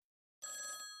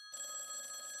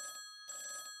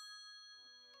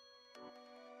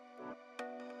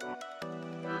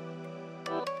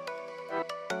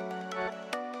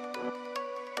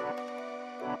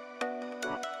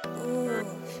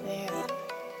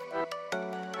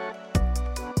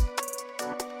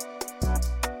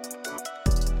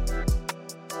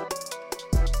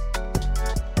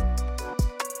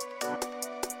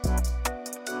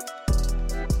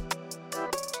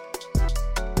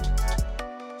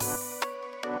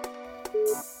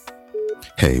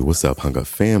Hey, what's up, Hung Up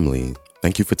family?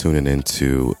 Thank you for tuning in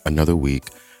to another week,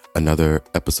 another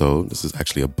episode. This is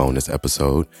actually a bonus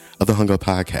episode of the Hung Up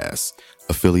Podcast,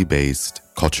 a Philly-based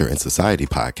culture and society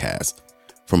podcast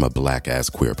from a Black-ass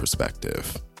queer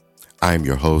perspective. I'm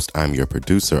your host, I'm your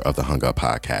producer of the Hung Up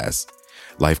Podcast,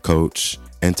 life coach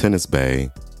and tennis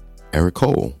bae, Eric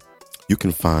Cole. You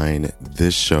can find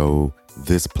this show,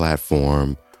 this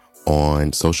platform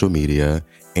on social media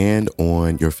and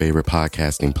on your favorite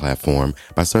podcasting platform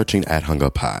by searching at Hung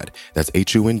Up Pod. That's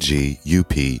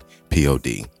HUNGUPPOD.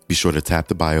 Be sure to tap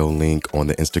the bio link on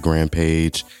the Instagram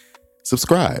page.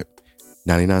 Subscribe,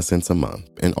 99 cents a month.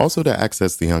 And also to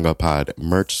access the Hung Up Pod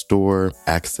merch store,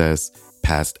 access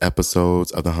past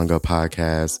episodes of the Hung Up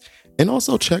Podcast, and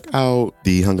also check out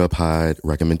the Hung Up Pod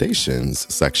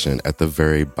recommendations section at the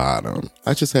very bottom.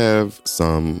 I just have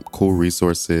some cool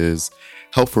resources,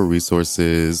 helpful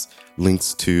resources,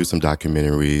 links to some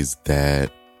documentaries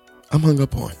that I'm hung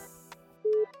up on.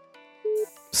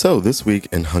 So this week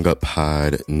in Hung Up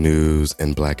Pod news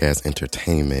and Black-ass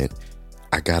entertainment,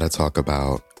 I gotta talk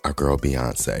about our girl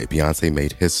Beyonce. Beyonce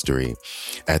made history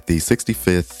at the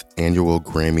 65th Annual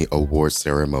Grammy Awards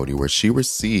ceremony where she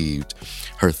received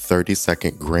her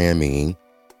 32nd Grammy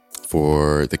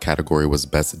for the category was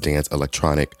Best Dance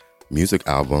Electronic Music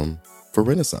Album for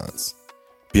Renaissance.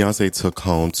 Beyonce took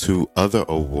home 2 other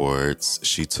awards.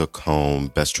 She took home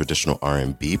Best Traditional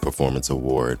R&B Performance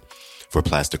Award for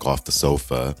Plastic Off the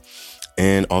Sofa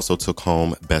and also took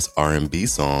home Best R&B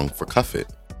Song for Cuff It.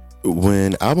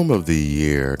 When Album of the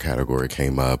Year category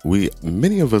came up,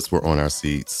 many of us were on our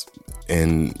seats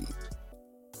and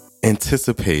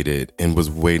anticipated and was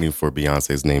waiting for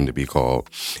Beyonce's name to be called.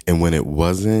 And when it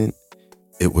wasn't,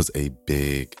 it was a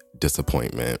big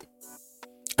disappointment.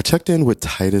 I checked in with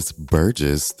Titus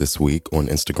Burgess this week on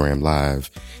Instagram Live,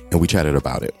 and we chatted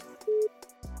about it.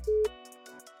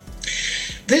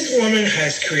 This woman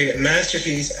has created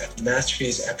masterpiece after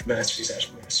masterpiece after masterpiece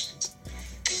after masterpiece.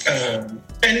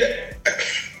 And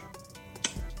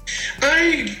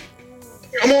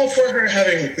I'm all for her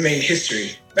having made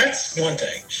history. That's one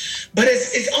thing. But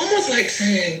it's almost like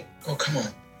saying, oh, come on.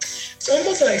 It's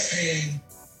almost like saying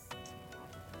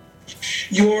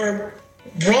your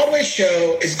Broadway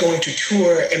show is going to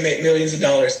tour and make millions of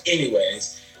dollars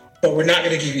anyways, but we're not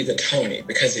going to give you the Tony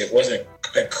because it wasn't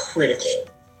a critical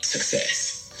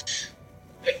success.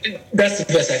 That's the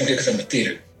best I can do because I'm a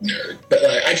theater nerd. But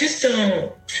I just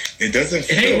don't. It doesn't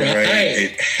feel right.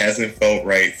 It hasn't felt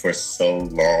right for so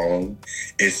long.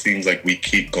 It seems like we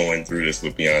keep going through this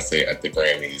with Beyonce at the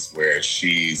Grammys where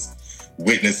she's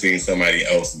witnessing somebody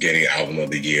else getting Album of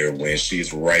the Year when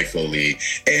she's rightfully,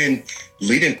 and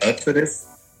leading up to this,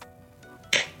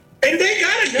 and they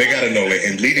gotta know it.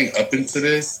 And leading up into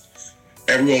this,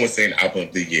 everyone was saying Album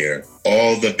of the Year.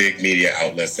 All the big media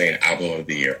outlets saying Album of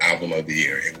the Year, Album of the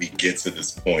Year. And we get to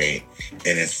this point,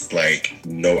 and it's like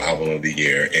no Album of the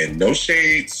Year. And no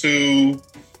shade to,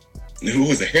 who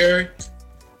was it, Harry?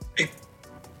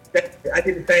 I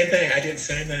did the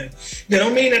same thing. They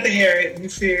don't mean that to Harry. You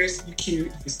fierce, you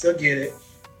cute, you still get it.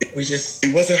 It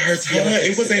wasn't her time.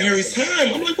 It wasn't Harry's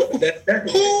time. I'm like, what?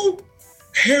 Who?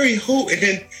 Harry, who? And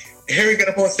then Harry got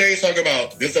up on stage talking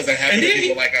about this doesn't happen to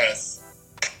people like us.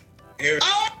 Harry.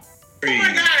 Oh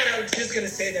my God, I was just going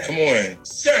to say that. Come on.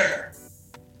 Sir.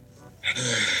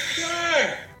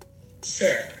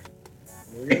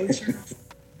 Really, sir?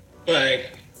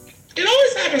 Like, it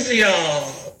always happens to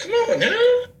y'all. Come on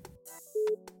now.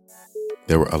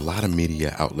 There were a lot of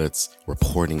media outlets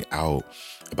reporting out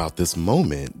about this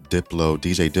moment,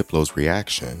 DJ Diplo's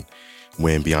reaction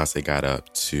when Beyonce got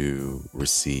up to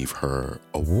receive her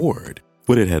award,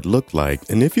 what it had looked like.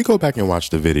 And if you go back and watch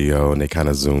the video and they kind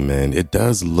of zoom in, it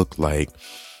does look like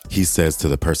he says to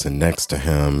the person next to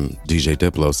him, DJ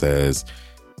Diplo says,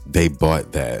 they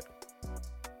bought that.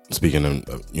 Speaking of,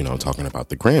 talking about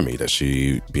the Grammy that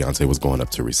Beyonce was going up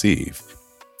to receive.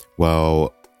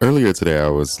 Well, earlier today, I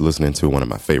was listening to one of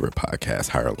my favorite podcasts,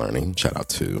 Higher Learning. Shout out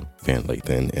to Van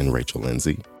Lathan and Rachel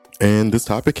Lindsay. And this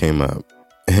topic came up.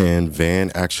 And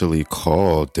Van actually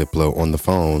called Diplo on the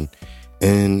phone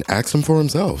and asked him for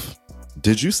himself.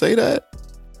 Did you say that?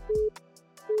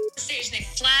 They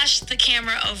flashed the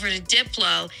camera over to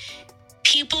Diplo.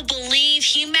 People believe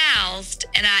he mouthed,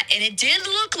 and it did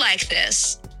look like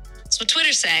this. That's what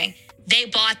Twitter's saying. They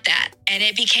bought that, and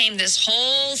it became this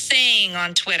whole thing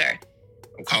on Twitter.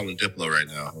 I'm calling Diplo right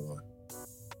now. Hold on.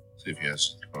 See if he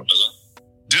has. Hello?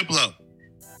 Diplo.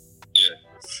 Yeah.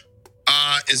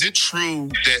 Is it true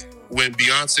that when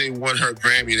Beyonce won her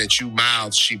Grammy that you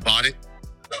mouthed she bought it?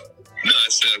 No, I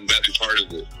said I'm glad to be part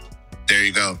of it. There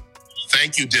you go.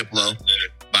 Thank you, Diplo. Yeah.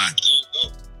 Bye. It was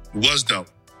dope. It was dope.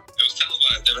 It was televised.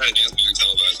 I've never had dance music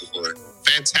televised before.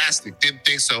 Fantastic. Didn't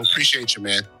think so. Appreciate you,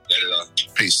 man. Not at all.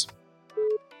 Peace.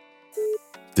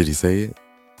 Did he say it?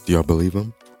 Do y'all believe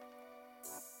him?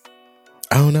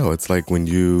 I don't know. It's like when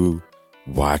you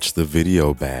watch the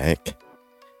video back,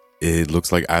 it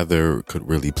looks like either could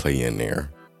really play in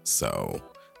there. So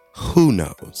who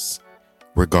knows?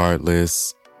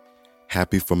 Regardless,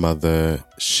 happy for Mother.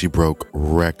 She broke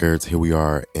records. Here we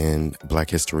are in Black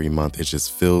History Month. It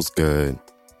just feels good.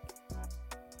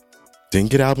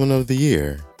 Didn't get Album of the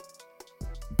Year,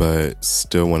 but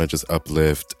still want to just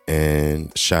uplift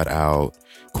and shout out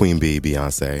Queen Bee,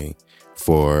 Beyonce,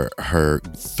 for her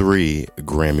 3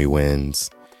 Grammy wins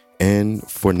and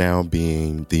for now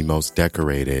being the most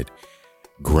decorated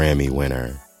Grammy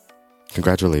winner.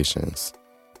 Congratulations.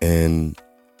 And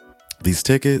these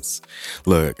tickets,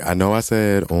 look, I know I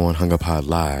said on Hung Up Pod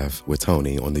Live with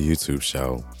Tony on the YouTube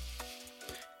show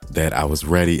that I was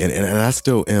ready, and I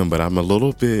still am, but I'm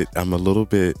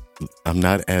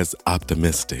not as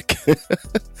optimistic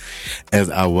as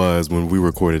I was when we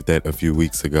recorded that a few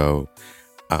weeks ago.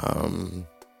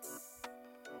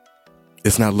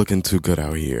 It's not looking too good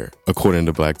out here, according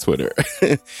to Black Twitter.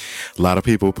 A lot of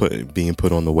people being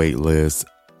put on the wait list.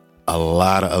 A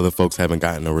lot of other folks haven't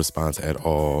gotten a response at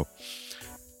all.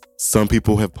 Some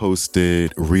people have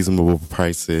posted reasonable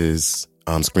prices,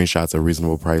 screenshots of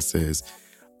reasonable prices.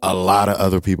 A lot of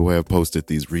other people have posted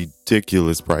these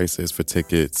ridiculous prices for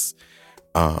tickets,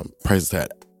 prices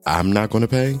that I'm not going to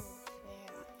pay.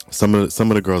 Some of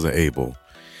the girls are able,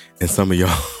 and some of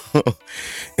y'all.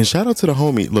 And shout out to the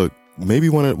homie. Look, maybe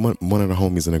one of the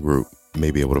homies in the group may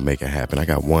be able to make it happen. I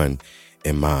got one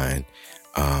in mind.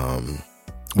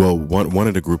 Well, one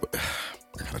of the group.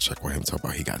 I gotta check with him. Talk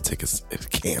about he got tickets in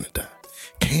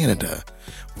Canada.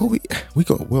 Well, we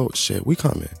go. Well, shit, we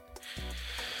coming.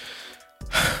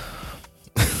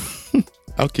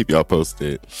 I'll keep y'all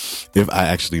posted if I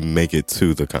actually make it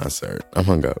to the concert. I'm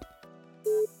hung up.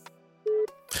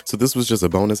 So this was just a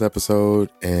bonus episode,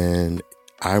 and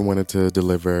I wanted to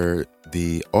deliver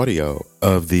the audio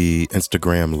of the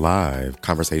Instagram Live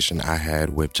conversation I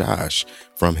had with Josh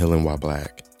from Healing While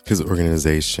Black. His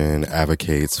organization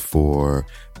advocates for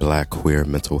Black queer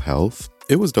mental health.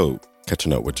 It was dope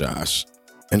catching up with Josh,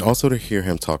 and also to hear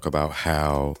him talk about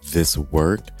how this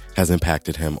work has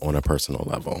impacted him on a personal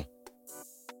level.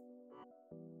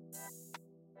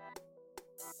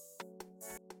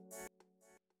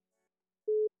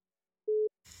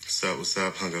 What's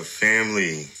up, Hung Up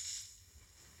family?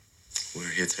 We're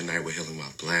here tonight with Healing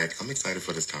While Black. I'm excited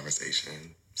for this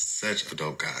conversation. Such a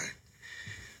dope guy.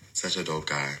 Such a dope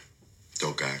guy.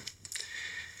 Dope guy.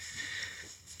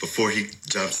 Before he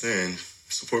jumps in,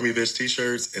 Support Me Bitch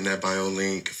t-shirts in that bio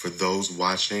link. For those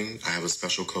watching, I have a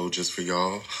special code just for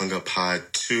y'all. Hung Up Pod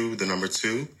 2, the number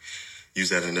 2. Use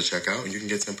that in the checkout and you can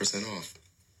get 10% off.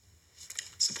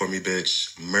 Support Me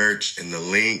Bitch merch in the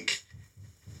link.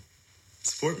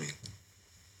 Support me.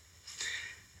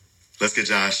 Let's get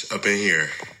Josh up in here.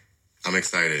 I'm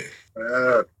excited.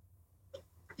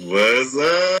 What's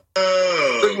up?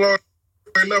 Took long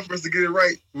enough for us to get it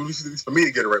right. Well, for me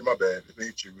to get it right, my bad. It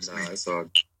ain't you. It's all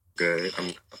good.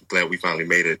 I'm glad we finally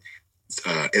made it.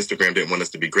 Instagram didn't want us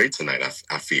to be great tonight,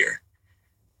 I fear.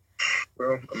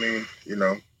 Well, I mean,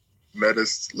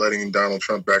 Meta's letting Donald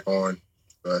Trump back on.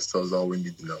 That tells us all we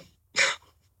need to know.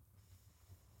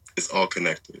 It's all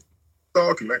connected. It's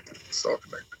all connected.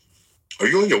 Are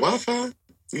you on your Wi-Fi?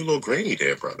 You a little grainy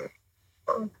there, brother.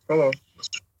 Hold on.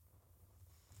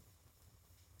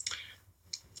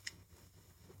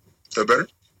 Is that better?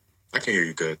 I can hear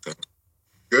you good, though.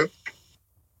 Good?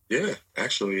 Yeah,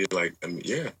 actually,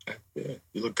 yeah. You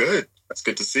look good. It's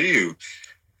good to see you.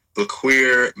 The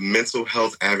queer mental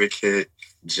health advocate,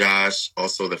 Josh,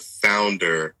 also the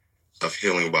founder of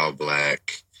Healing While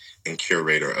Black and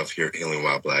curator of Healing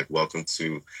While Black. Welcome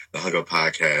to the Hung Up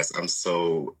Podcast.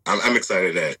 I'm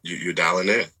excited that you're dialing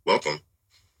in. Welcome.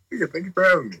 Thank you for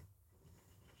having me.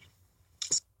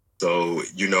 So,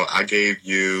 I gave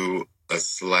you a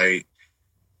slight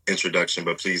introduction,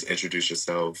 but please introduce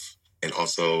yourself and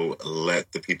also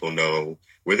let the people know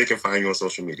where they can find you on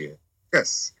social media.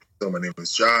 Yes. So my name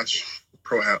is Josh.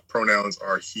 Pronouns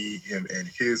are he, him, and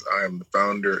his. I am the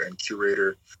founder and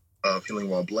curator of Healing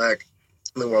While Black.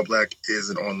 Healing While Black is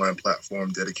an online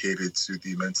platform dedicated to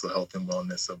the mental health and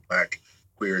wellness of Black,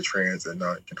 queer, trans, and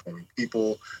non-conforming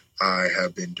people. I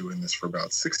have been doing this for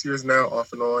about 6 years now,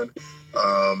 off and on,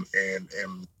 and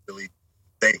am really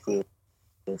thankful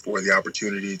for the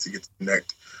opportunity to get to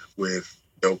connect with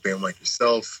dope fam like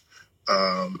yourself,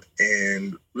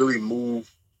 and really move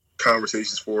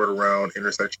conversations forward around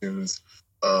intersections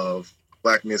of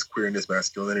Blackness, queerness,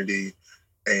 masculinity,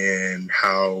 and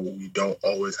how we don't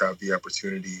always have the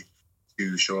opportunity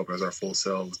to show up as our full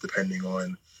selves, depending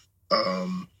on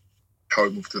how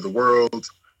we move through the world,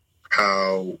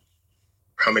 how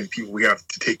many people we have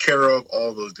to take care of.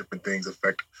 All those different things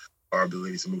affect our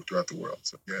ability to move throughout the world.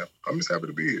 So yeah, I'm just happy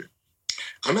to be here.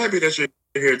 I'm happy that you're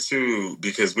here too,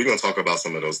 because we're going to talk about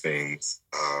some of those things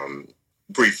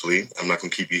briefly. I'm not going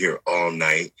to keep you here all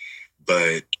night,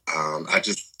 but I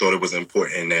just thought it was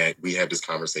important that we have this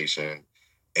conversation.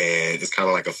 And it's kind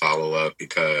of like a follow-up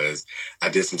because I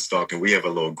did some stalking. We have a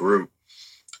little group,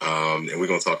 and we're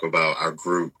going to talk about our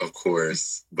group, of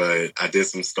course. But I did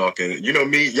some stalking. You know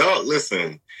me, y'all,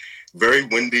 listen, very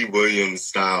Wendy Williams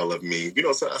style of me. You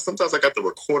know, so sometimes I got the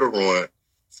recorder on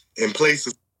in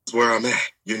places where I'm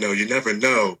at. You know, you never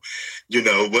know, you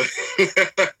know. But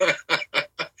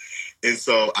and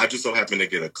so I just so happened to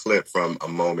get a clip from a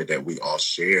moment that we all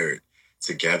shared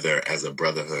together as a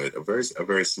brotherhood, a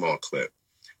very small clip.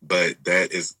 But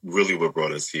that is really what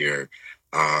brought us here.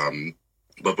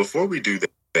 But before we do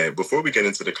that, before we get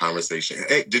into the conversation,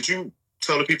 hey, did you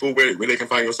tell the people where they can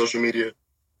find your social media?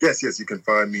 Yes, you can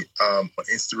find me on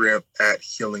Instagram at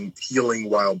Healing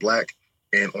While Black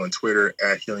and on Twitter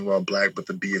at Healing While Black, but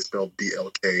the B is spelled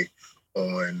BLK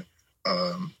on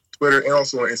Twitter and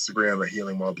also on Instagram at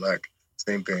Healing While Black.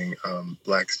 Same thing,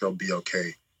 Black spelled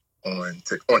BLK on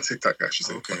TikTok, I should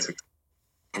say. Okay. On TikTok.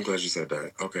 I'm glad you said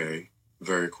that. Okay.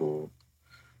 Very cool.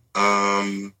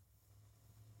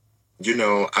 You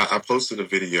know, I posted a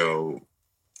video,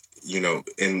 you know,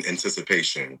 in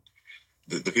anticipation.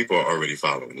 The people are already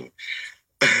following you.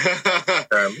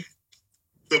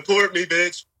 Support me,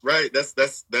 bitch. Right.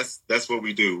 That's what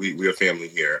we do. We are family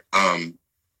here. In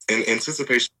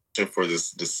anticipation for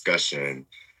this discussion,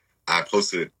 I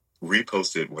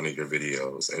reposted one of your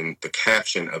videos, and the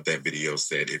caption of that video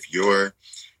said, if your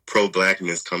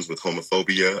pro-blackness comes with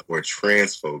homophobia or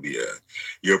transphobia,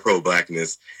 your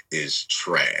pro-blackness is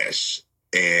trash.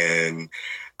 And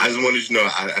I just wanted you to know,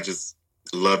 I just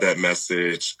love that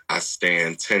message. I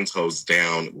stand 10 toes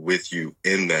down with you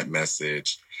in that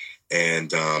message.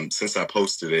 And since I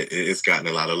posted it, it's gotten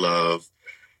a lot of love.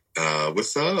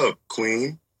 What's up,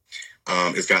 Queen?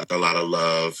 It's gotten a lot of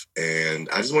love. And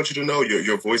I just want you to know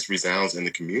your voice resounds in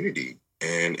the community.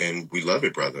 And we love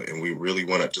it, brother. And we really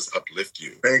want to just uplift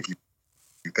you. Thank you.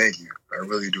 I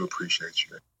really do appreciate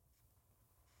you.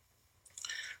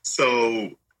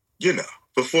 So, you know,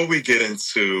 before we get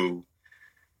into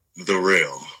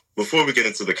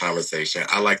the conversation,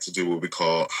 I like to do what we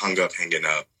call hung up, hanging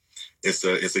up. It's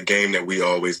a game that we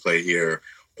always play here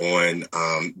on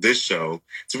this show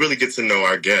to really get to know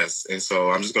our guests. And so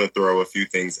I'm just going to throw a few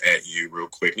things at you real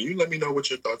quick. And you let me know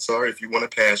what your thoughts are. If you want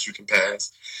to pass, you can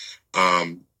pass.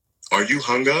 Are you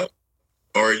hung up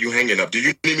or are you hanging up? Do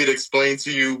you need me to explain to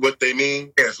you what they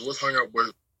mean? Yeah, so what's hung up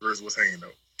versus what's hanging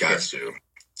up? Got you.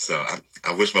 So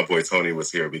I wish my boy Tony was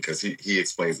here because he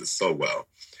explains it so well.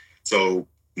 So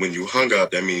when you hung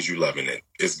up, that means you loving it.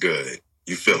 It's good.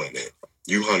 You feeling it.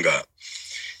 You hung up.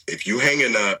 If you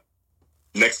hanging up,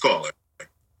 next caller.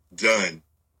 Done.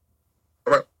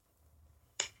 All right.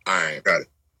 All right. Got it.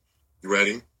 You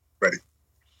ready? Ready.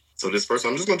 So this first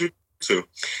one, I'm just going to do two.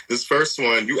 This first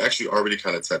one, you actually already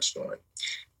kind of touched on.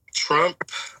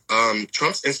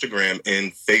 Trump's Instagram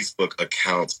and Facebook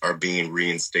accounts are being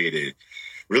reinstated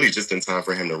really just in time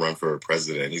for him to run for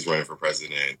president. He's running for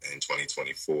president in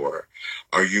 2024.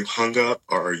 Are you hung up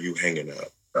or are you hanging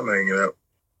up? I'm hanging up.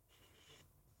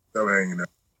 There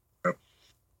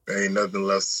ain't nothing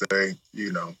left to say.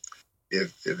 You know,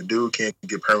 if a dude can't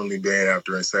get permanently banned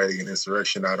after inciting an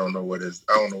insurrection, I don't know what is.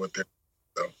 I don't know what they're.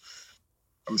 So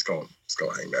I'm just gonna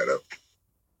hang that up.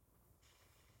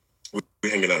 We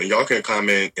hanging up, and y'all can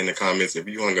comment in the comments if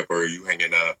you hung up or you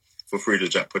hanging up. Feel free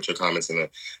to put your comments in the.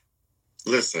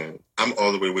 Listen, I'm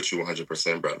all the way with you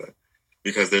 100%, brother,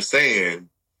 because they're saying,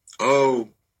 "Oh,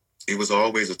 it was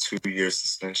always a 2-year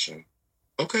suspension."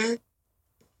 Okay.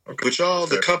 But y'all,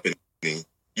 the company,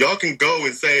 y'all can go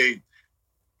and say,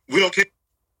 we don't care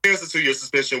if it's a 2-year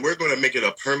suspension. We're going to make it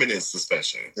a permanent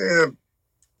suspension. Yeah.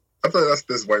 I thought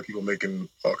that's white people making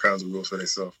all kinds of rules for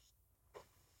themselves.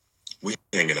 We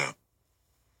hanging out.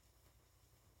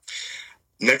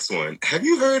 Next one. Have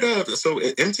you heard of, so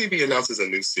MTV announces a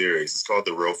new series. It's called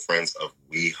The Real Friends of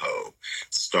WeHo,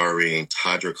 starring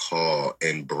Todrick Hall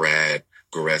and Brad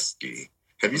Goreski.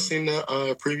 Have you seen the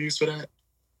previews for that?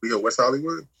 WeHo, West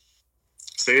Hollywood?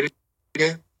 Say it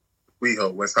again.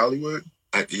 WeHo, West Hollywood?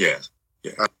 Yeah.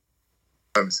 I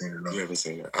haven't seen it. No. You haven't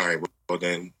seen it. All right. Well,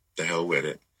 then the hell with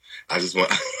it. I just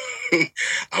want.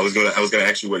 I was gonna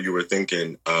ask you what you were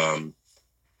thinking. A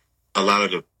lot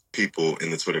of the people in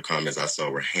the Twitter comments I saw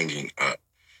were hanging up.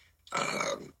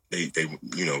 they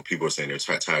people are saying they're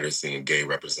tired of seeing gay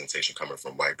representation coming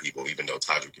from white people, even though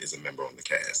Todrick is a member on the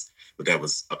cast. But that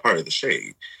was a part of the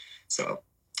shade. So,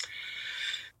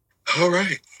 all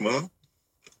right, well,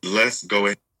 let's go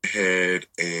ahead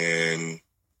and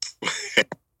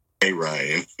hey,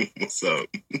 Ryan, what's up?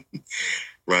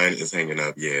 Ryan is hanging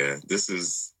up. Yeah, this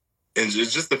is, and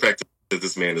just the fact that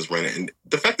this man is running, and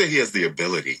the fact that he has the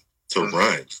ability to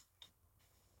run.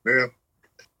 Yeah.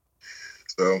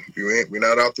 So we're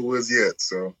not out the woods yet.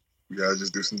 So we gotta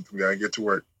we gotta get to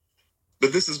work.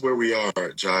 But this is where we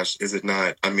are, Josh, is it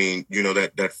not? I mean,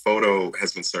 that photo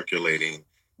has been circulating,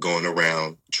 going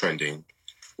around, trending,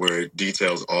 where it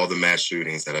details all the mass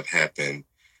shootings that have happened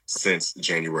since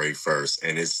January 1st.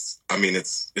 And it's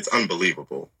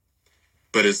unbelievable.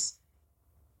 But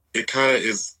it kind of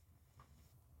is,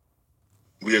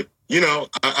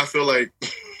 I feel like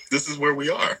this is where we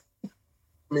are.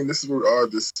 I mean, this is where we are.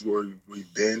 This is where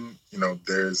we've been.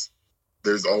 There's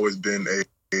always been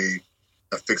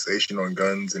a fixation on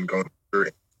guns and gun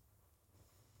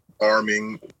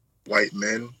arming white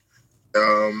men.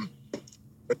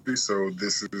 So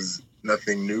this is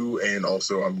nothing new, and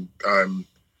also I can't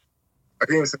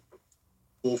even say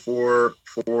for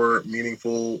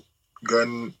meaningful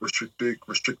gun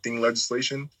restricting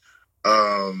legislation.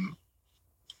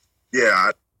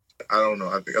 I don't know.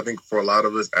 I think for a lot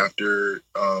of us after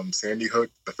Sandy Hook,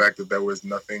 the fact that there was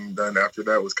nothing done after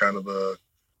that was kind of a,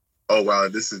 oh wow,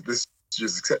 this is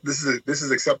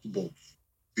acceptable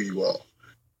to you all,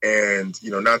 and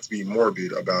not to be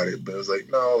morbid about it, but it was like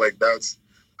no, like I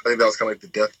think that was kind of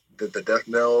like the death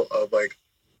knell of like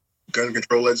gun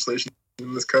control legislation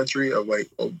in this country. Of like,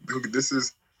 oh, if this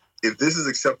is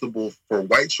acceptable for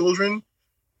white children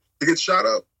to get shot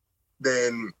up,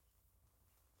 then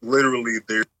literally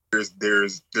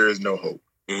there's no hope.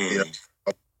 I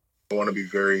want to be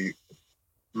very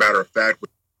matter of fact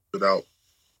without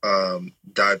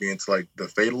diving into like the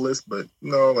fatalist, but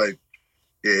no, like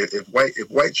if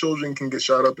white children can get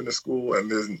shot up in a school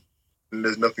and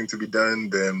there's nothing to be done,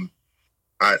 then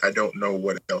I don't know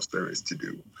what else there is to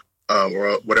do,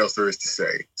 or what else there is to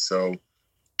say. So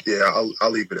yeah, I'll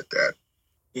leave it at that.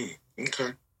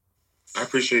 Okay. I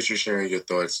appreciate you sharing your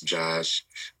thoughts, Josh.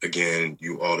 Again,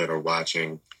 you all that are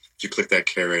watching, if you click that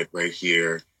caret right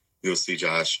here, you'll see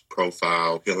Josh's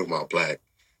profile, Healing While Black.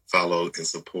 Follow and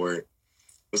support.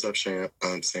 What's up, Sam?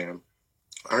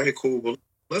 All right, cool. Well,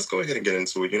 let's go ahead and get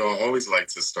into it. I always like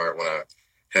to start when I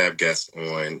have guests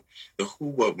on the who,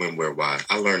 what, when, where, why.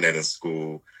 I learned that in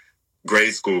school.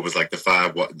 Grade school was like the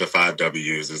five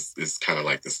W's is kind of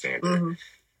like the standard. Mm-hmm.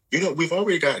 We've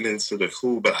already gotten into the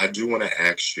who, but I do want to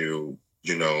ask you,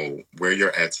 where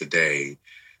you're at today,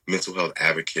 mental health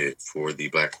advocate for the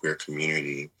Black queer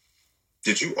community.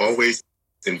 Did you always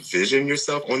envision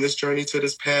yourself on this journey to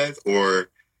this path, or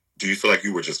do you feel like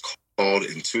you were just called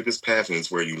into this path and it's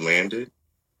where you landed?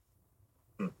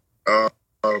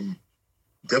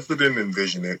 Definitely didn't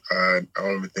envision it. I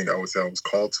don't even think I would say I was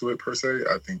called to it per se.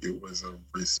 I think it was a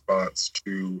response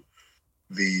to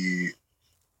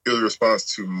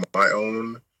my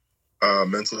own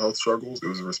mental health struggles. It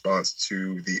was a response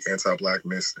to the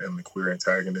anti-Blackness and the queer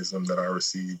antagonism that I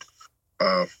received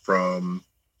from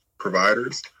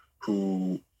providers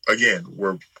who, again,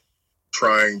 were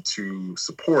trying to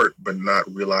support but not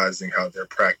realizing how their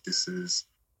practices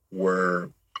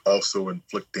were also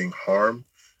inflicting harm.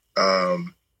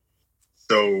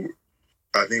 So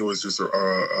I think it was just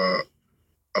a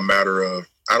matter of,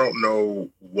 I don't know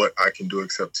what I can do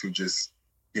except to just,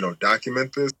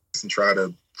 document this and try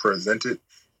to present it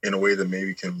in a way that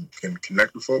maybe can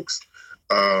connect with folks.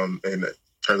 And it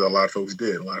turns out a lot of folks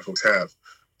did, a lot of folks have,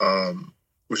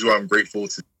 which is why I'm grateful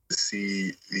to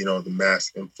see, the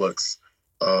mass influx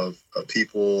of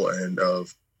people and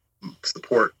of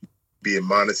support, be it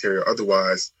monetary or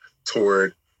otherwise,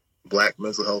 toward Black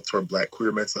mental health, toward Black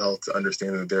queer mental health, to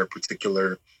understand that there are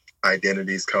particular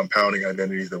identities, compounding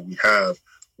identities that we have,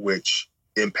 which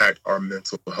impact our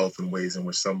mental health in ways in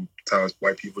which sometimes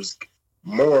white people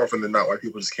more often than not, white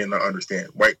people just cannot understand.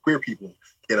 White queer people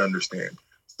can understand.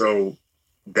 So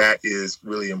that is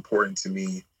really important to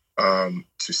me,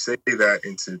 to say that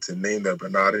and to name that.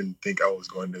 But no, I didn't think I was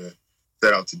going to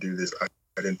set out to do this. I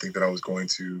didn't think that I was going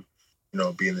to,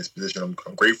 be in this position.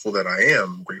 I'm grateful that I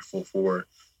am. I'm grateful for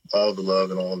all the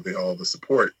love and all the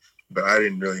support, but I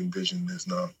didn't really envision this.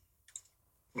 No.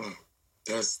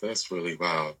 That's really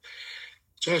wild.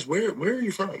 Josh, where are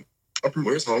you from?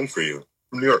 Where's home for you?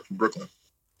 From New York, from Brooklyn.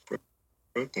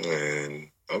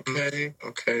 Brooklyn.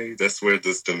 Okay. That's where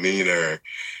this demeanor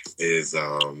is. There's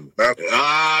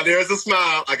a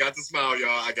smile. I got the smile, y'all.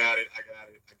 I got it.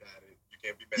 You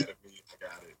can't be mad at me. I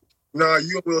got it. Nah,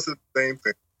 you and Will said the same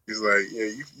thing. He's like, yeah,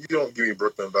 you don't give me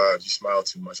Brooklyn vibes. You smile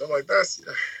too much. I'm like,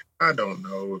 I don't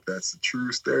know if that's a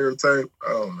true stereotype.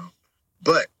 I don't know.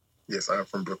 But yes, I'm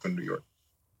from Brooklyn, New York.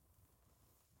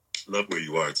 Love where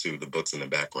you are too. The books in the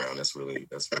background. That's really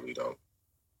dope.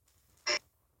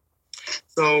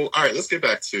 So, all right, let's get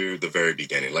back to the very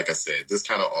beginning. Like I said, this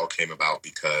kind of all came about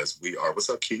because we are. What's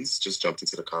up, Keith? Just jumped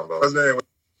into the convo.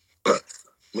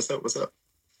 What's up?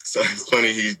 So it's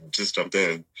funny he just jumped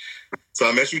in. So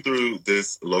I met you through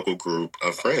this local group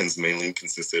of friends, mainly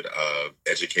consisted of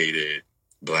educated,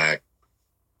 Black,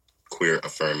 queer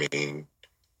affirming,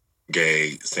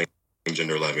 gay, same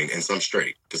gender loving, and some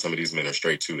straight, because some of these men are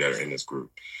straight too that are in this group.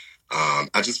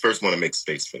 I just first want to make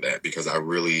space for that because I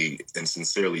really and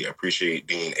sincerely appreciate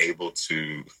being able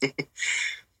to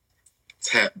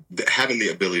having the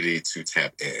ability to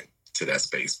tap in to that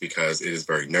space because it is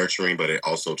very nurturing, but it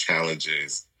also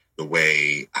challenges the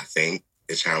way I think.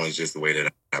 It challenges the way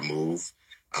that I move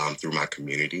through my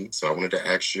community. So I wanted to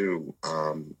ask you,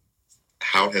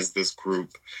 how has this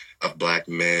group of Black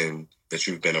men that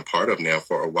you've been a part of now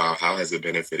for a while, how has it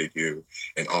benefited you?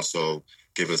 And also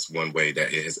give us one way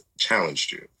that it has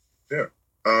challenged you. Yeah.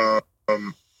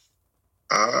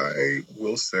 I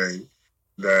will say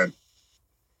that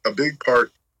a big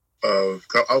part of,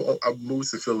 I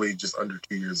moved to Philly just under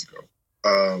 2 years ago,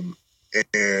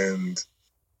 and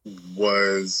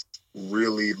was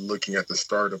really looking at the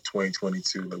start of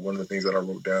 2022. Like one of the things that I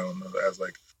wrote down as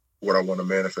like what I want to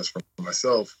manifest for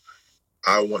myself,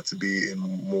 I want to be in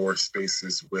more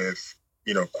spaces with,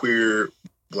 queer,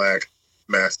 Black,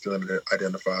 masculine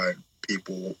identified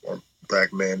people or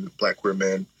Black men, Black queer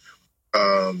men,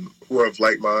 who are of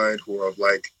like mind, who are of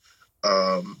like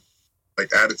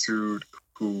attitude,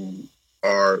 who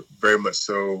are very much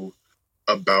so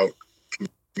about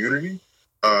community,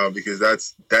 because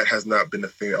that has not been the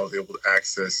thing I was able to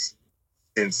access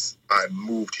since I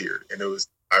moved here, and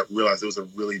I realized it was a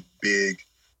really big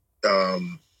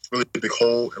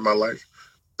hole in my life.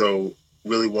 So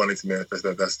really wanting to manifest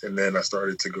that. And then I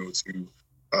started to go to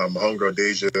my homegirl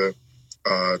Deja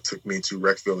took me to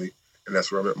Rec Philly, and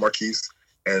that's where I met Marquise,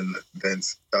 and then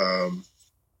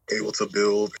able to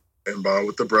build and bond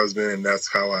with the Brusman, and that's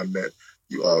how I met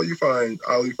you. All you find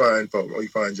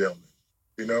gentlemen,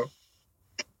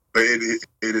 But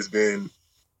it has been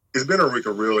a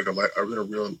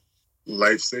real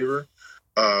lifesaver,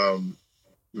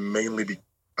 mainly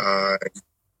because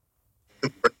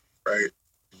right.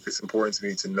 It's important to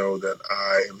me to know that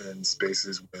I am in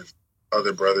spaces with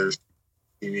other brothers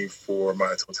who see me for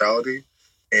my totality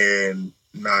and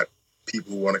not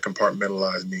people who want to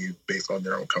compartmentalize me based on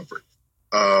their own comfort.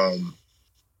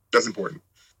 That's important.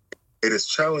 It has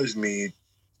challenged me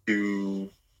to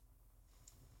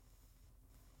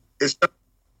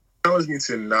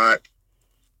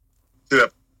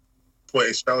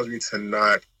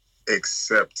not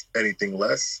accept anything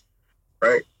less,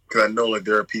 right? Because I know like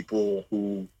there are people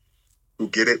who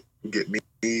get it, who get me,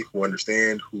 who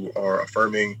understand, who are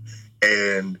affirming,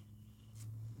 and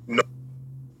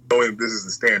knowing this is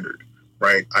the standard,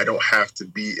 right? I don't have to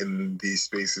be in these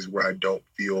spaces where I don't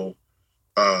feel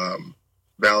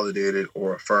validated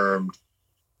or affirmed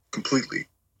completely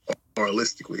or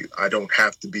holistically. I don't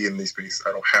have to be in these spaces.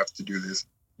 I don't have to do this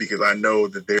because I know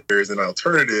that there is an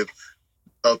alternative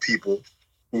of people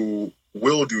who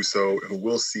will do so and who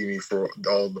will see me for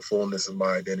all the fullness of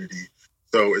my identity.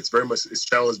 So it's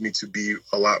challenged me to be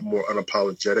a lot more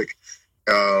unapologetic,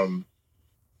 and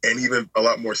even a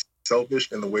lot more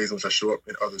selfish in the ways in which I show up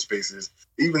in other spaces,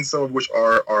 even some of which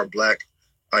are Black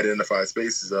identified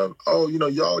spaces of,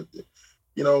 y'all,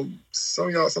 some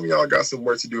of y'all got some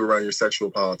work to do around your sexual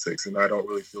politics, and I don't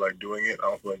really feel like doing it. I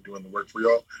don't feel like doing the work for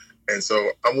y'all. And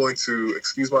so I'm willing to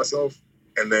excuse myself,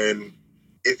 and then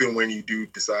if and when you do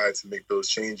decide to make those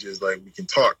changes, like we can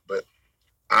talk. But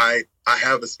I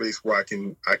have a space where I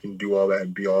can do all that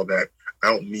and be all that.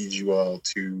 I don't need you all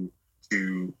to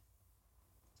do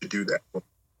that. So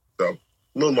a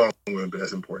little long-winded, but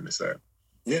that's important to say.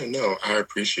 Yeah, no, I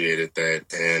appreciated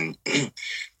that. And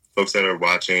folks that are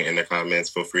watching in the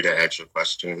comments, feel free to ask your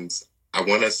questions. I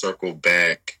want to circle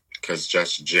back because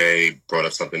Just Jay brought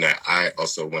up something that I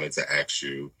also wanted to ask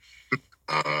you.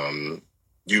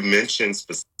 You mentioned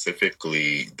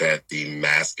specifically that the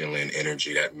masculine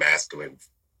energy, that masculine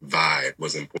vibe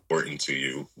was important to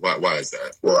you. Why is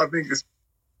that? Well, I think it's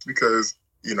because,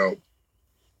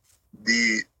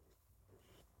 the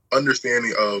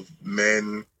understanding of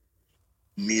men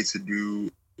need to do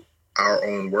our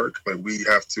own work. Like we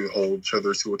have to hold each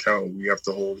other to account. We have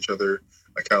to hold each other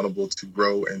accountable to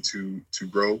grow and to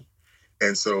grow.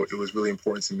 And so it was really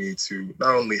important to me to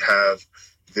not only have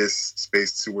this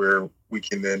space to where we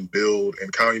can then build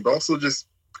and county, but also just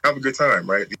have a good time,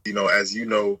 right? You know, as you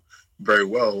know very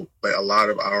well, like a lot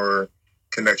of our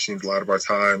connections, a lot of our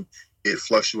time, it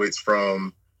fluctuates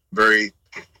from very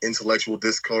intellectual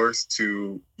discourse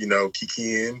to, you know,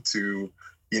 kikiing to,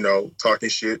 you know, talking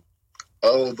shit.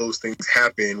 All of those things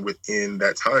happen within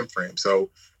that time frame. So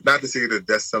not to say that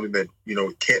that's something that, you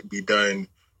know, can't be done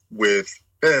with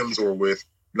femmes or with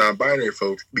non-binary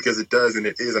folks, because it does, and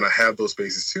it is, and I have those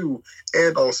spaces too.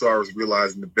 And also I was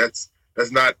realizing that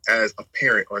that's not as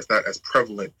apparent, or it's not as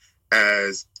prevalent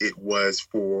as it was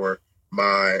for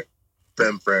my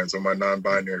femme friends or my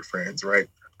non-binary friends, right?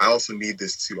 I also need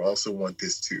this too. I also want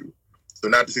this too. So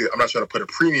not to say, I'm not trying to put a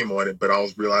premium on it, but I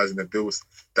was realizing that that was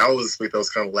a space that was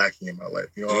kind of lacking in my life.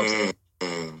 You know what I'm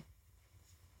saying?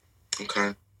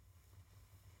 Okay.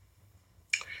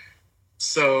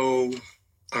 So,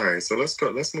 all right. So let's go.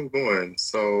 Let's move on.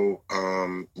 So,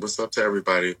 what's up to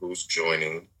everybody who's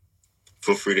joining?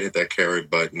 Feel free to hit that carry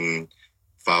button,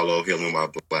 follow Healing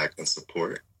While Black, and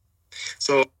support.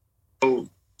 So,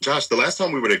 Josh, the last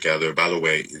time we were together, by the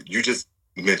way, you just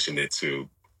mentioned it too.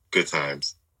 Good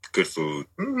times, good food,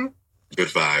 good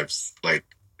vibes, like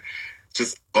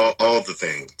just all the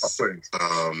things.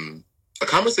 A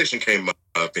conversation came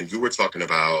up, and you were talking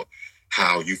about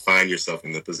how you find yourself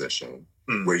in the position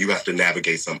where you have to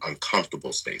navigate some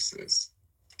uncomfortable spaces.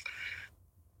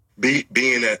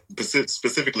 Being that,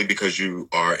 specifically because you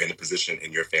are in a position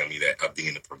in your family of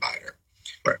being a provider.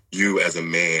 Right. You as a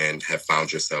man have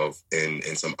found yourself in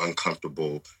some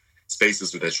uncomfortable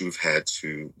spaces that you've had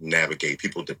to navigate.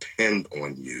 People depend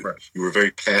on you. Right. You were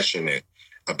very passionate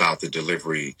about the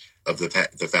delivery of the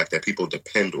fact that people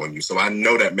depend on you. So I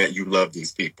know that meant you love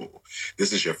these people.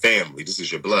 This is your family. This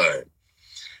is your blood.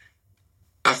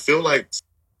 I feel like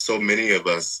so many of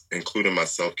us, including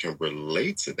myself, can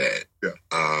relate to that.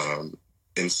 Yeah.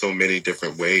 In so many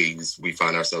different ways, we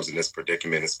find ourselves in this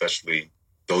predicament, especially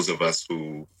those of us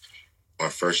who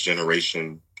are first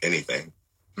generation anything.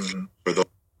 Mm-hmm. For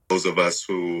those of us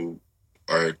who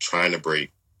are trying to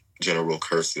break general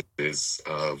curses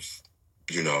of,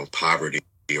 you know, poverty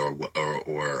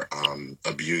or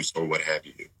abuse or what have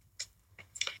you.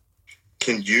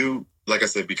 Can you, like I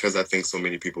said, because I think so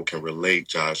many people can relate,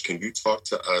 Josh, can you talk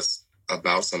to us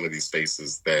about some of these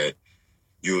spaces that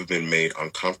you have been made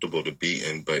uncomfortable to be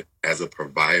in, but as a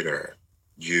provider,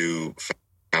 you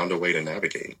found a way to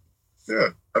navigate? Yeah,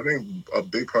 I think a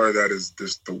big part of that is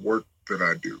just the work that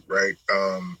I do, right?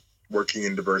 Working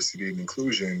in diversity and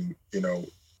inclusion, you know,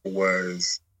 it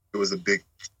wasn't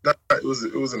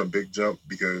a big jump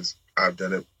because I've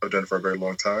done it for a very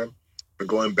long time. But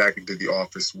going back into the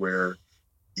office where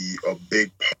a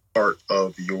big part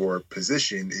of your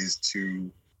position is to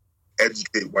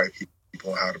educate white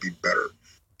people on how to be better.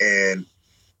 And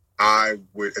I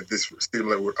would, at this stage,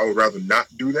 I would rather not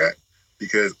do that,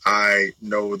 because I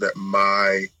know that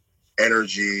my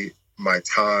energy, my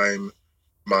time,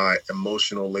 my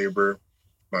emotional labor,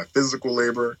 my physical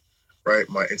labor, right,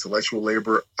 my intellectual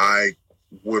labor, I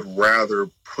would rather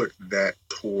put that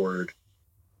toward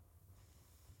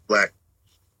black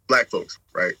folks,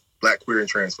 right? Black, queer, and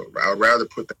trans folks. Right? I would rather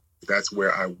put that. That's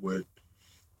where I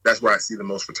see the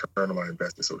most return on my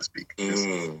investment, so to speak. Just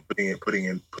putting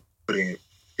it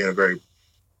in a very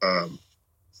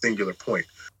singular point.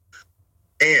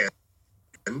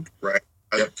 And right,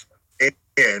 yep.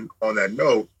 And on that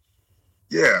note,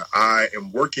 yeah, I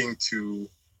am working to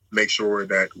make sure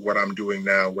that what I'm doing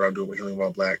now, what I'm doing with Healing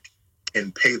While Black,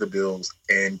 can pay the bills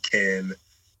and can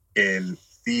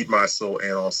feed my soul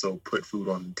and also put food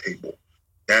on the table.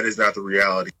 That is not the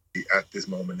reality at this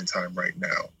moment in time right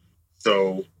now.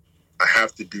 So I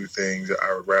have to do things that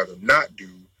I would rather not do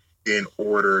in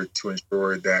order to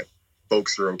ensure that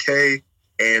folks are okay.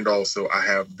 And also I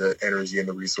have the energy and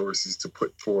the resources to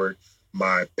put toward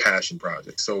my passion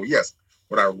project. So yes,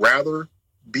 would I rather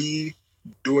be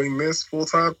doing this full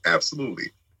time?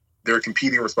 Absolutely. There are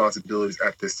competing responsibilities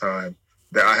at this time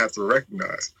that I have to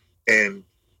recognize. And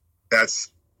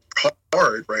that's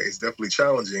hard, right? It's definitely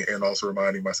challenging, and also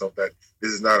reminding myself that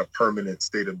this is not a permanent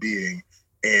state of being.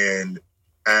 And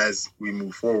as we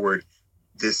move forward,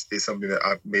 this is something that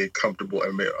I've made comfortable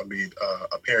and made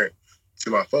apparent to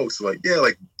my folks. So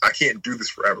I can't do this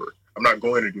forever. I'm not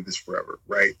going to do this forever,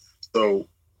 right? So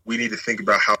we need to think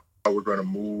about how we're going to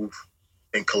move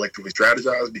and collectively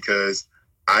strategize, because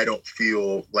I don't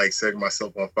feel like setting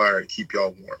myself on fire to keep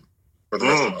y'all warm for the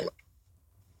rest of my life.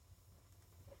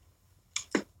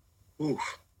 Ooh,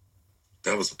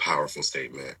 that was a powerful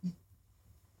statement.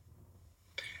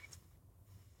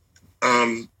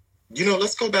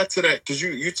 Let's go back to that, because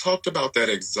you talked about that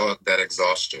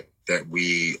exhaustion that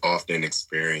we often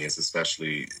experience,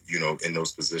 especially, you know, in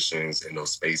those positions, in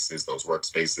those spaces, those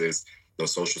workspaces,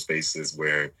 those social spaces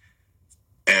where,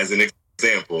 as an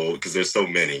example, because there's so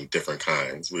many different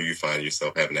kinds where you find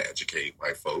yourself having to educate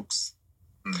white folks.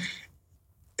 Mm-hmm.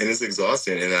 And it's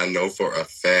exhausting. And I know for a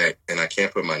fact, and I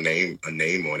can't put a name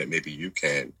on it, maybe you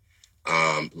can,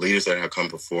 leaders that have come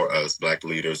before us, Black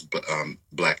leaders,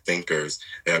 Black thinkers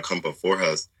that have come before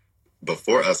us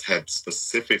have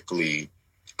specifically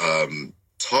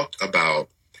talked about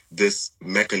this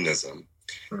mechanism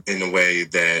in a way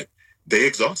that they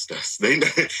exhaust us.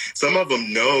 Some of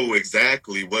them know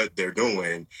exactly what they're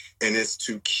doing, and it's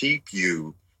to keep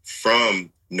you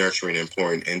from nurturing and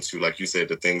pouring into, like you said,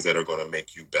 the things that are going to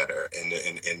make you better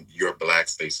in your Black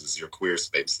spaces, your queer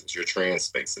spaces, your trans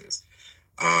spaces.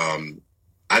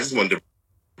 I just wanted to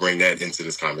bring that into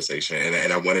this conversation.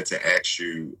 And I wanted to ask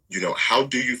you, you know, how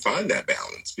do you find that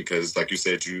balance? Because like you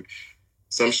said,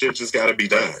 some shit just got to be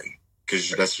done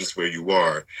because that's just where you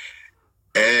are.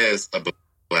 As a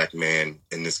Black man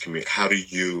in this community, how do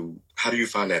you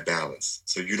find that balance?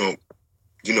 So you don't,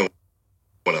 you know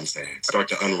what I'm saying, start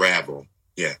to unravel.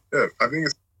 Yeah, I think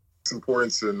it's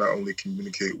important to not only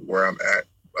communicate where I'm at,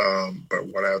 but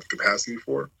what I have the capacity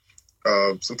for.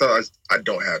 Sometimes I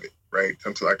don't have it, right?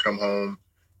 Sometimes I come home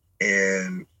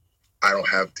and I don't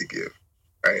have to give,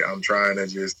 right? I'm trying to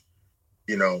just,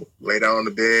 you know, lay down on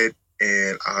the bed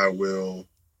and I will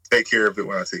take care of it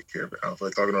when I take care of it. I don't feel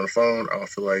like talking on the phone. I don't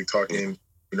feel like talking,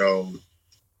 you know,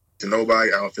 to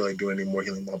nobody. I don't feel like doing any more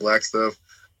Healing While Black stuff.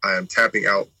 I am tapping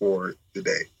out for the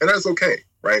day. And that's okay,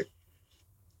 right?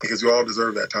 Because we all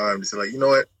deserve that time to say, like, you know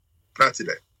what? Not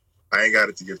today. I ain't got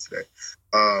it to give today.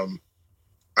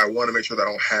 I want to make sure that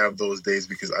I don't have those days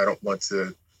because I don't want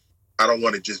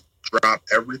to just drop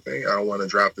everything. I don't want to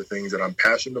drop the things that I'm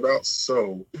passionate about.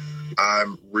 So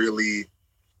I'm really,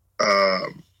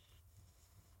 I'm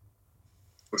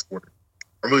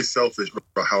really selfish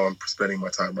about how I'm spending my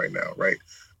time right now, right?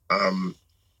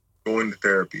 Going to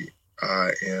therapy.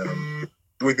 I am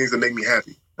doing things that make me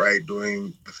happy, right?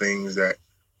 Doing the things that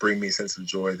bring me a sense of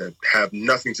joy that have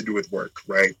nothing to do with work,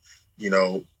 right? You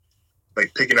know,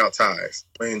 like picking out ties,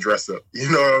 playing dress up, you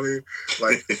know what I mean?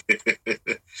 Like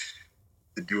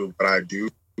to do what I do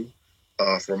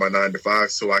for my 9 to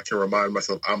 5 so I can remind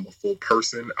myself I'm a full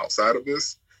person outside of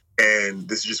this. And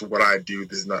this is just what I do.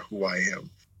 This is not who I am.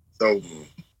 So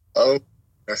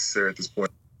necessary at this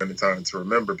point in time to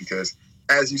remember because,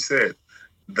 as you said,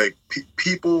 the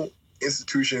people,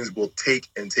 institutions will take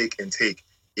and take and take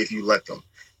if you let them.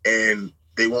 And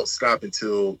they won't stop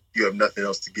until you have nothing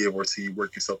else to give or until you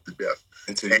work yourself to death.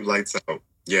 Until you lights out.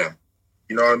 Yeah.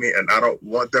 You know what I mean? And I don't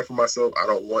want that for myself. I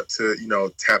don't want to, you know,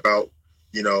 tap out,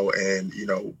 you know, and, you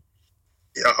know,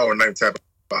 or not even tap out,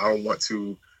 but I don't want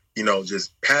to, you know,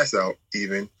 just pass out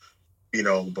even, you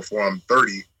know, before I'm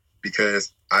 30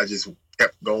 because I just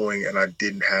kept going and I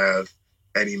didn't have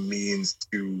any means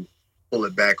to pull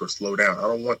it back or slow down. I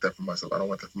don't want that for myself. I don't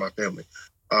want that for my family.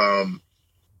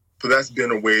 So that's been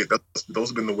a way, those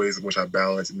have been the ways in which I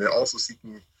balance. And then also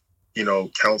seeking, you know,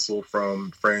 counsel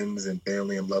from friends and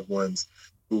family and loved ones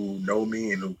who know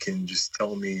me and who can just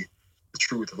tell me the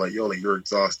truth of like, yo, like you're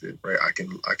exhausted, right? I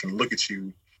can look at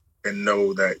you and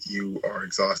know that you are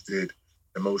exhausted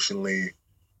emotionally,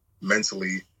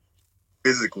 mentally,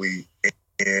 physically,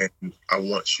 and I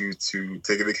want you to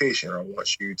take a vacation. I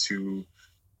want you to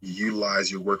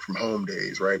utilize your work from home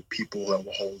days, right? People that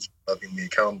will hold you lovingly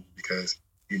accountable because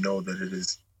you know that it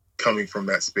is coming from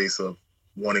that space of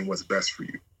wanting what's best for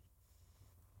you.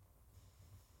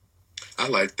 I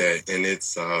like that. And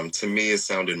it's, to me, it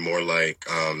sounded more like,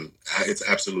 it's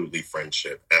absolutely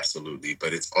friendship, absolutely.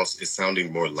 But it's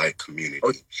sounding more like community.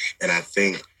 Okay. And I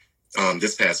think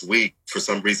this past week, for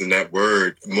some reason, that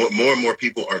word, more and more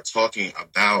people are talking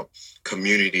about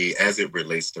community as it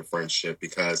relates to friendship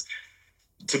because,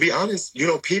 to be honest, you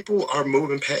know, people are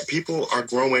moving past, people are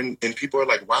growing, and people are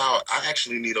like, wow, I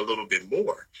actually need a little bit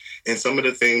more. And some of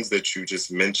the things that you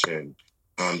just mentioned,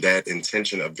 that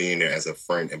intention of being there as a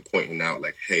friend and pointing out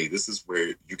like, hey, this is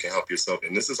where you can help yourself.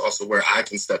 And this is also where I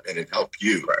can step in and help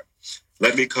you. Right.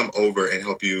 Let me come over and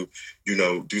help you, you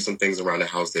know, do some things around the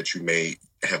house that you may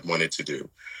have wanted to do.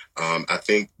 I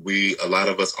think a lot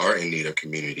of us are in need of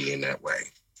community in that way.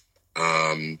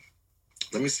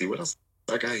 Let me see what else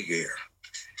I got here.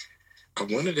 I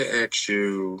wanted to ask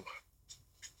you,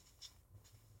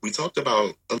 we talked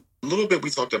about,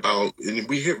 and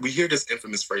we hear this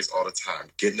infamous phrase all the time,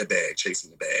 getting the bag, chasing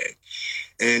the bag.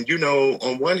 And, you know,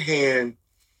 on one hand,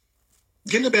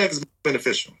 getting the bag is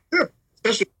beneficial. Yeah.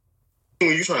 Especially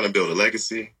when you're trying to build a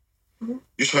legacy. Mm-hmm.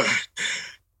 You're trying to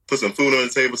put some food on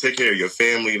the table, take care of your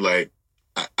family. Like,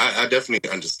 I definitely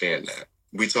understand that.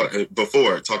 We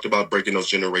talked about breaking those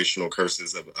generational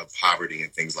curses of poverty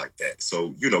and things like that.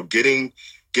 So, getting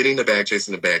the bag,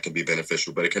 chasing the bag can be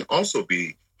beneficial, but it can also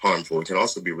be harmful. It can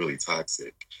also be really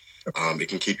toxic. It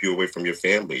can keep you away from your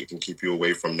family. It can keep you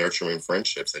away from nurturing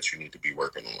friendships that you need to be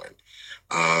working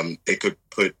on. It could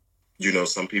put,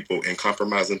 some people in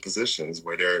compromising positions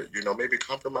where they're, maybe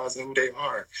compromising who they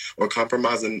are or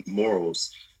compromising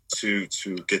morals to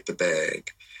get the bag.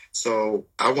 So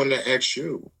I want to ask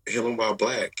you, Healing While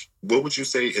Black, what would you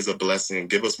say is a blessing?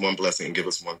 Give us one blessing and give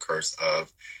us one curse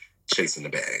of chasing the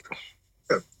bag.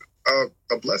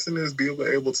 A blessing is being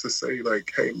able to say,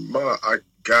 like, hey, Ma, I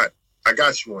got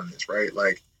you on this, right?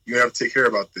 Like, you have to take care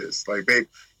about this. Like, babe,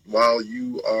 while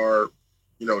you are,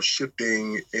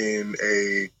 shifting in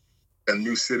a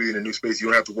new city, in a new space, you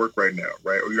don't have to work right now,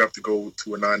 right? Or you have to go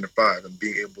to a 9 to 5, and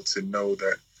being able to know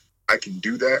that I can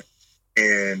do that.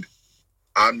 And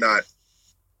I'm not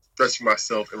stressing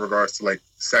myself in regards to, like,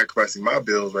 sacrificing my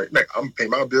bills, right? Like, I'm paying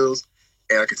my bills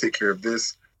and I can take care of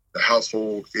this. The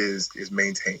household is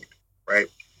maintained, right?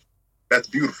 That's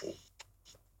beautiful.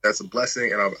 That's a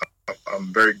blessing. And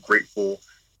I'm very grateful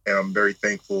and I'm very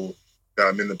thankful that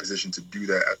I'm in the position to do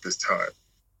that at this time.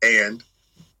 And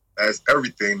as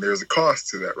everything, there's a cost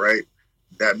to that, right?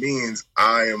 That means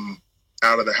I am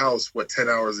out of the house, 10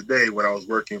 hours a day when I was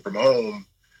working from home,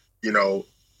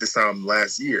 this time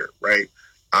last year, right?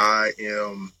 I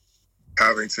am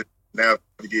having to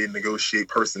navigate and negotiate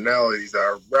personalities that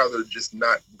I'd rather just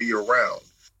not be around,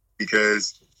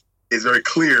 because it's very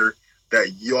clear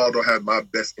that y'all don't have my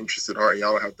best interest at heart.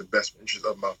 Y'all don't have the best interest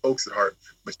of my folks at heart,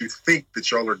 but you think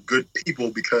that y'all are good people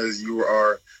because you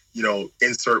are,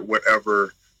 insert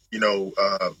whatever,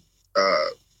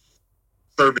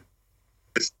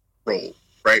 service role,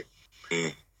 right?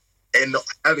 And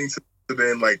having to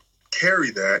then, like,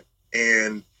 carry that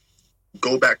and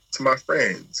go back to my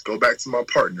friends, go back to my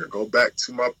partner, go back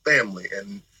to my family,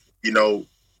 and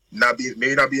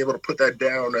maybe not be able to put that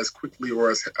down as quickly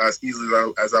or as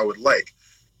easily as I would like.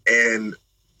 And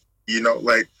what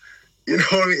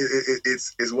I mean?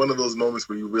 It's one of those moments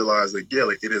where you realize, like, yeah,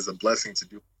 like, it is a blessing to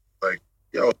do. Like,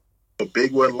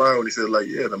 Big wasn't lying when he said, like,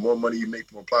 yeah, the more money you make,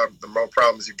 the more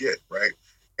problems you get, right?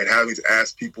 And having to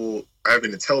ask people,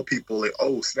 having to tell people, like,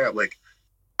 oh snap, like,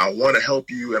 I want to help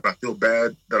you, and I feel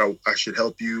bad that I should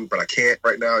help you, but I can't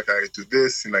right now. Like, I do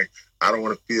this, and, like, I don't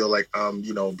want to feel like I'm,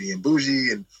 being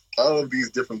bougie, and all of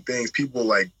these different things. People,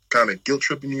 like, kind of guilt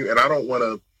tripping you, and I don't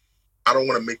want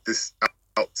to make this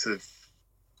out to.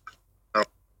 I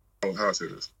don't know how to say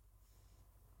this.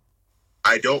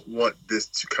 I don't want this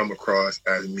to come across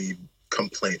as me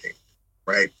complaining,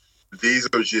 right? These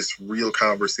are just real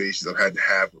conversations I've had to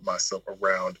have with myself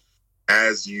around.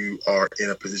 As you are in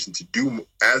a position to do,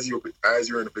 as you're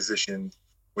in a position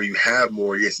where you have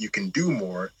more, yes, you can do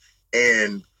more,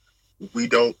 and we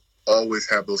don't always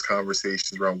have those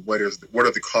conversations around what are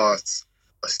the costs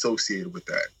associated with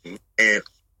that, and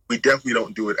we definitely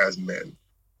don't do it as men.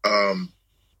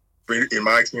 In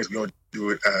my experience, we don't do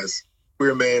it as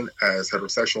queer men, as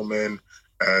heterosexual men,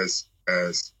 as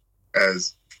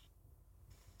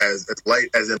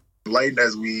enlightened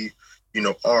as we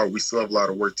we still have a lot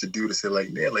of work to do to say,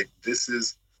 like, man, like, this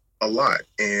is a lot,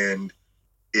 and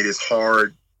it is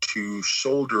hard to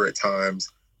shoulder at times,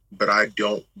 but I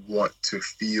don't want to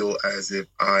feel as if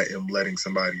I am letting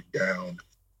somebody down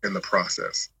in the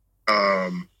process.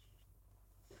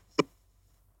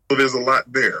 So there's a lot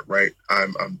there, right?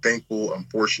 I'm thankful, I'm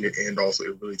fortunate, and also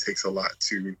it really takes a lot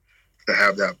to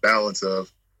have that balance of,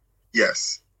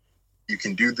 yes, you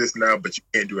can do this now, but you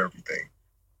can't do everything.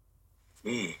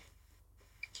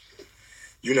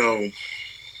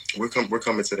 We're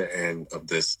coming to the end of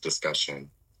this discussion,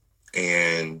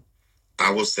 and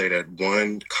I will say that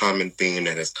one common theme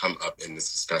that has come up in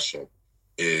this discussion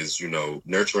is,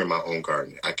 nurturing my own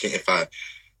garden. If I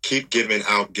keep giving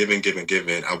out, giving,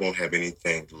 I won't have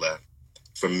anything left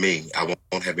for me. I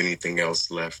won't have anything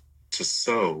else left to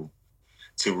sow,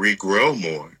 to regrow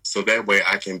more, so that way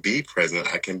I can be present,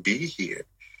 I can be here.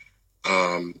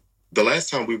 The last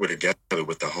time we were together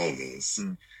with the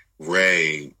homies,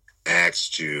 Ray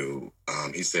asked you,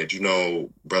 he said,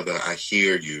 brother, I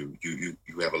hear you. You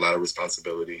have a lot of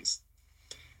responsibilities.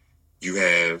 You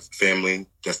have family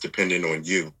that's dependent on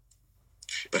you.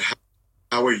 But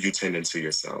how are you tending to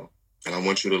yourself? And I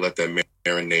want you to let that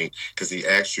marinate, because he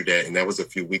asked you that, and that was a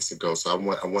few weeks ago. So I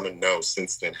want to know,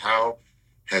 since then, how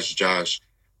has Josh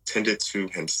tended to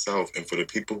himself? And for the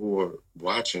people who are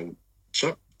watching,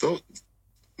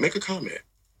 make a comment.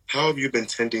 How have you been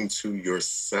tending to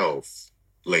yourself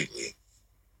lately?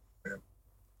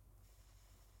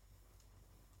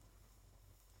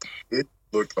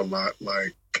 looked a lot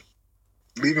like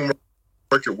leaving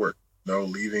work at work.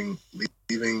 Leaving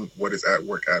what is at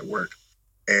work,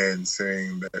 and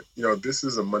saying that, this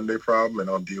is a Monday problem and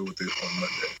I'll deal with it on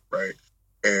Monday, right?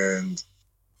 And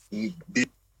be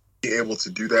able to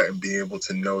do that and be able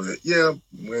to know that,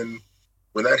 when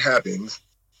that happens,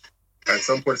 at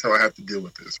some point in time I have to deal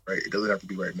with this, right? It doesn't have to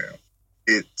be right now.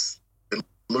 It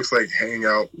looks like hanging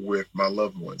out with my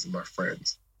loved ones and my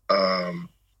friends.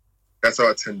 That's how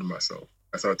I tend to myself.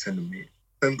 That's how I tend to me.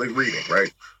 And like reading,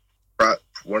 right?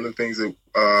 One of the things that,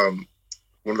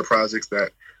 one of the projects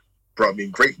that brought me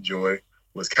great joy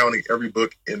was counting every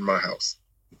book in my house.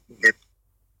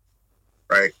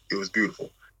 Right? It was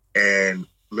beautiful. And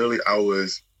literally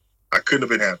I couldn't have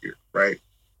been happier, right?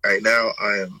 Right now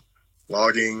I am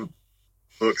logging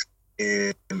books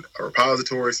in a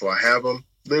repository, so I have them.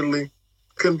 Literally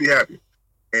couldn't be happier.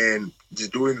 And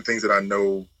just doing the things that I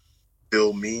know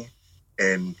fill me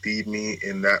and feed me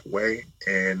in that way,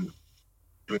 and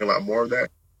doing a lot more of that.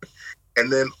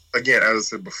 And then again, as I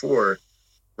said before,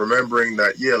 remembering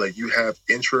that, like you have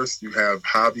interests, you have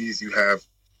hobbies, you have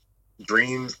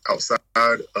dreams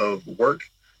outside of work,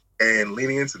 and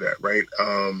leaning into that, right?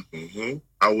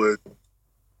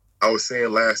 I was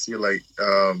saying last year, like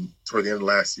toward the end of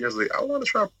last year, I was like, I want to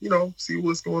try, see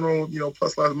what's going on with,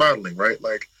 plus size modeling, right?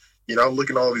 Like, I'm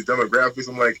looking at all these demographics.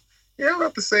 I'm like, I'm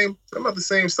not the same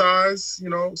size,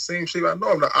 same shape. I know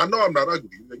I'm not ugly.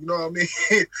 You know what I mean?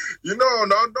 I know I'm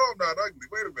not ugly.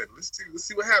 Wait a minute. Let's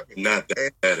see what happens. Not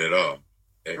that at all.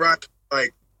 Right.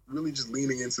 Like really just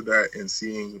leaning into that and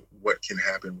seeing what can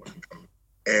happen, what can come.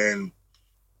 And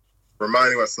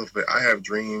reminding myself that I have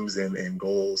dreams and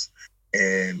goals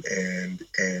and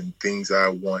things I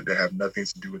want that have nothing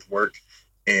to do with work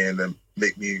and that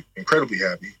make me incredibly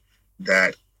happy,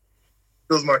 that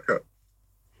fills my cup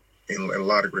in a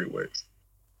lot of great ways.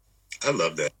 I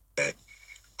love that.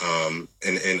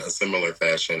 In a similar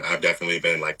fashion, I've definitely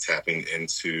been like tapping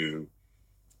into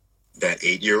that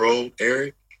 8-year-old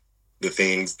Eric, the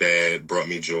things that brought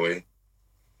me joy,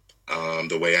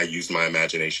 the way I used my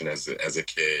imagination as a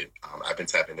kid. I've been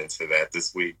tapping into that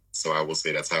this week, so I will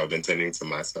say that's how I've been tending to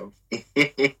myself.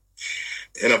 And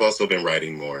I've also been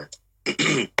writing more.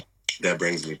 That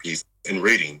brings me peace, and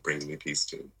reading brings me peace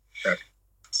too. Okay.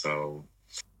 So,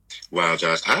 wow,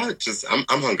 Josh, I'm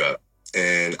hung up,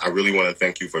 and I really want to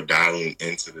thank you for dialing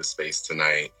into this space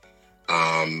tonight.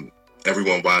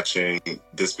 Everyone watching,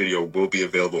 this video will be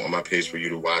available on my page for you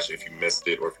to watch if you missed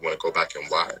it or if you want to go back and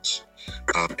watch.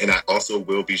 And I also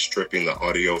will be stripping the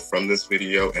audio from this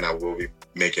video, and I will be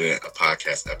making it a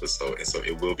podcast episode. And so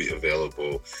it will be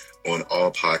available on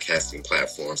all podcasting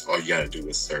platforms. All you got to do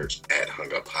is search at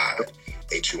Hung Up Pod,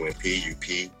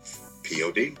 HUNPUPPOD.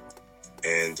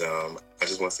 And I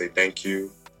just want to say thank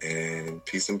you and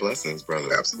peace and blessings,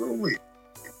 brother. Absolutely.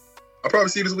 I'll probably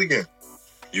see you this weekend.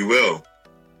 You will.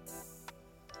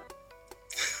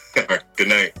 All right, good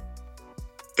night.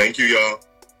 Thank you, y'all.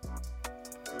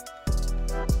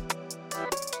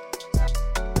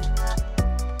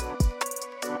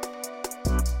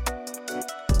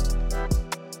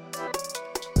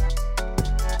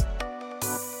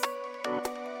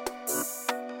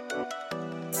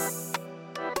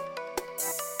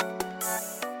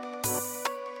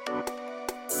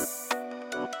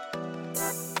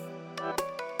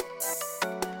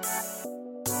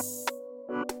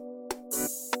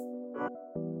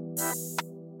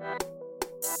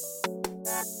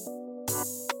 Bye.